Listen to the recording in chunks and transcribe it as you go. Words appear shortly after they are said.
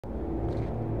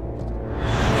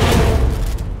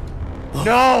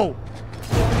No!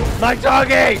 My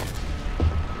doggy!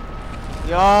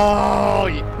 Yo!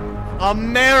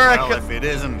 America! Well, if it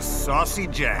isn't Saucy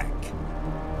Jack.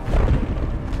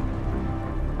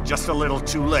 Just a little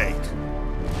too late,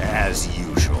 as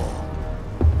usual.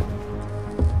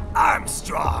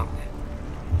 Armstrong!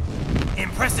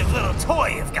 Impressive little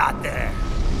toy you've got there.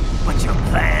 But your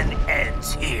plan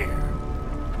ends here.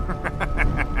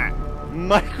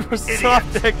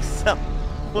 Microsoft Excel.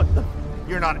 What the?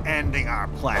 You're not ending our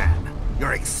plan.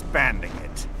 You're expanding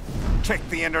it. Check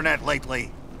the internet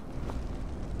lately.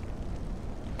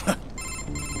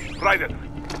 Ryder,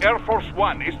 Air Force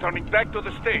One is turning back to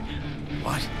the States.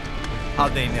 What?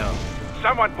 How'd they know?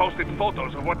 Someone posted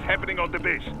photos of what's happening on the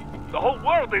base. The whole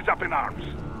world is up in arms.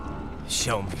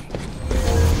 Show me.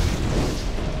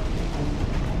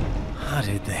 How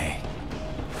did they?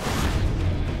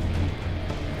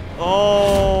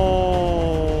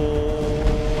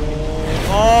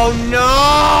 Oh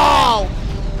no!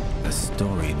 The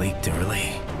story leaked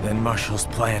early. Then Marshall's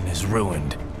plan is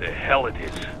ruined. The hell it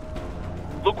is.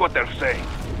 Look what they're saying.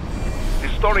 The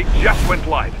story just went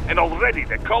live, and already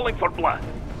they're calling for blood.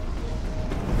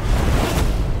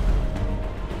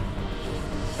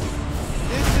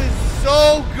 This is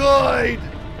so good!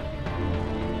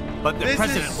 But the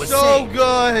president was so saved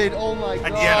good! Oh my god!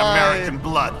 And yet American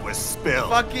blood was spilled.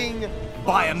 Fucking...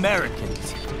 by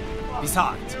Americans.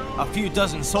 Besides, a few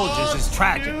dozen soldiers is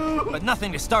tragic, but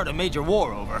nothing to start a major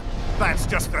war over. That's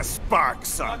just the spark,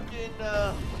 son.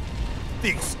 Fucking, The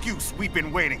excuse we've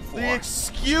been waiting for. the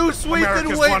excuse we've America's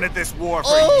been waiting... wanted this war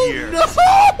for years. No!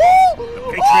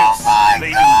 The Patriots, they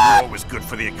knew God! war was good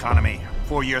for the economy.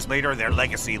 4 years later, their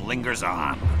legacy lingers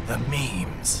on. The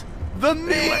memes. The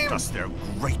They left meme! us their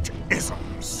great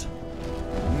isms.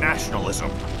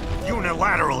 Nationalism,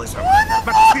 unilateralism,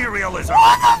 materialism.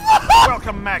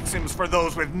 Welcome maxims for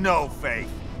those with no faith,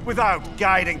 without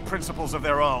guiding principles of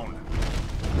their own.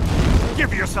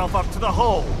 Give yourself up to the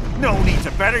whole. No need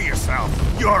to better yourself.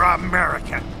 You're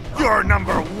American. You're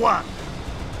 #1.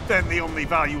 Then the only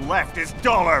value left is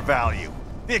dollar value.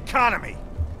 The economy.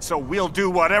 So we'll do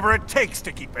whatever it takes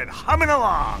to keep it humming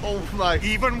along. Oh my...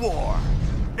 Even war.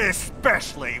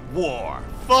 Especially war.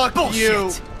 Fuck Bullshit.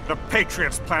 you! The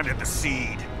Patriots planted the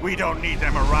seed. We don't need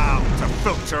them around to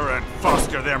filter and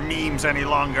foster their memes any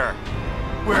longer.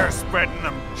 We're spreading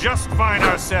them just fine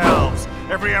ourselves.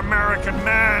 Every American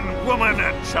man, woman,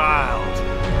 and child.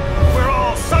 We're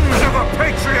all sons of the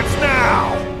Patriots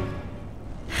now!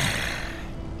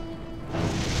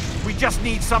 We just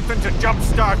need something to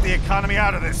jumpstart the economy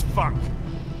out of this funk.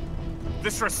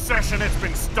 This recession it's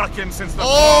been stuck in since the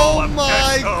fall Oh of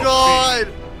my SOP. god!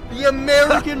 The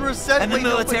American recession... And the Wait, no,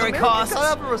 military America costs? got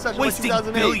out of a recession by Wasting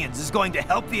 2008. billions is going to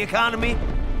help the economy?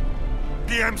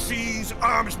 DMCs,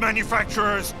 arms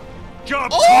manufacturers,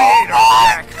 job Oh creators,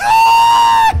 my Jack.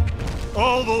 god!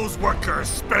 All those workers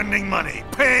spending money,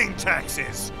 paying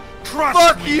taxes. Trust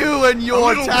Fuck me, you and your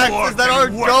little more taxes that than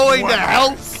aren't what going to one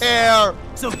healthcare!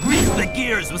 So grease the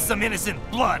gears with some innocent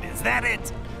blood, is that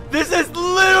it? This is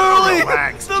literally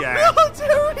Relax, the Jack.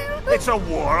 military! It's a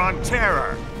war on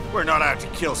terror. We're not out to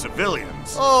kill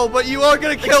civilians. Oh, but you are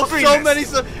gonna kill so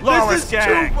Extremists, many... lawless This is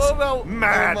gangs, too... Oh,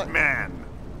 madmen.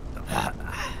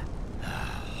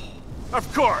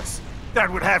 Of course, that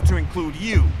would have to include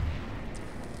you.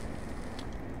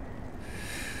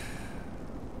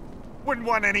 Wouldn't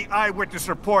want any eyewitness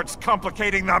reports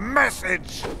complicating the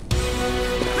message.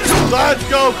 Let's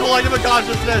go, collective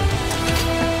consciousness!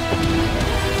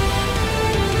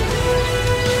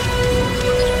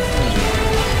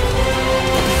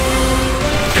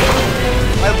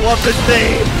 I love this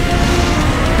theme!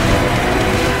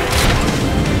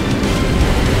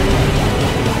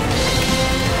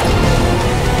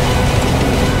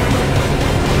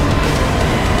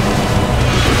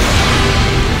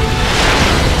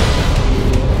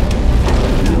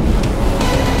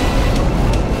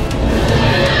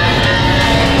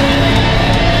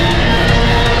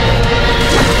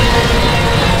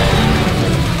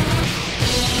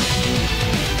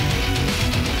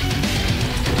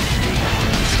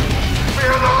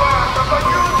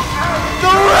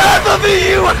 Of the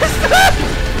USA!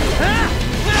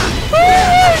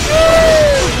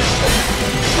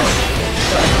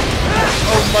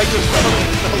 Oh my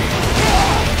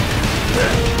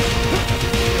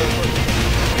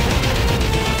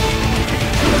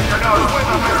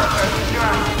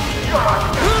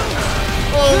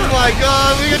Oh my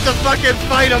god, we get to fucking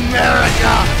fight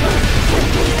America!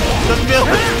 The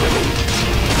military!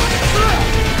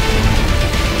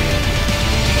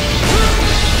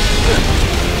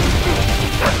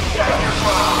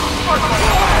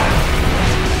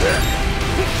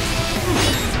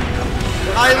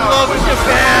 I love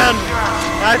Japan!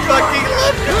 I fucking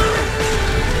love Japan!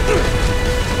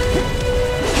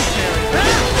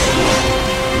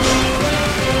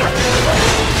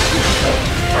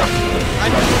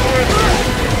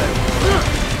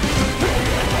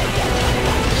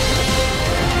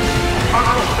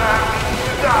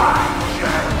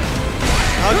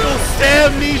 Uncle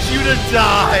Sam needs you to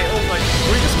die! Oh my,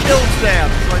 we just killed Sam,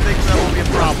 so I think that won't be a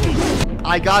problem.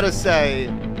 I gotta say,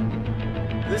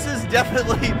 this is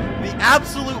definitely the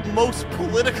absolute most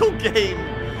political game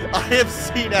I have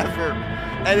seen ever.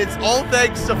 And it's all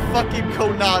thanks to fucking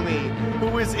Konami,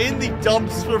 who is in the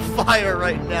dumps for fire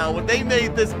right now. When they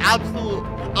made this absolute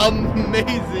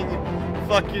amazing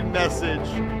fucking message.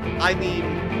 I mean,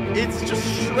 it's just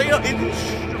straight up,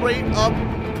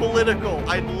 political.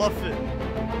 I love it.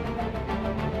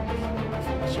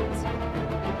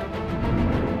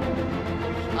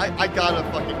 I gotta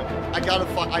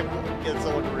get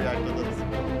someone to react to this.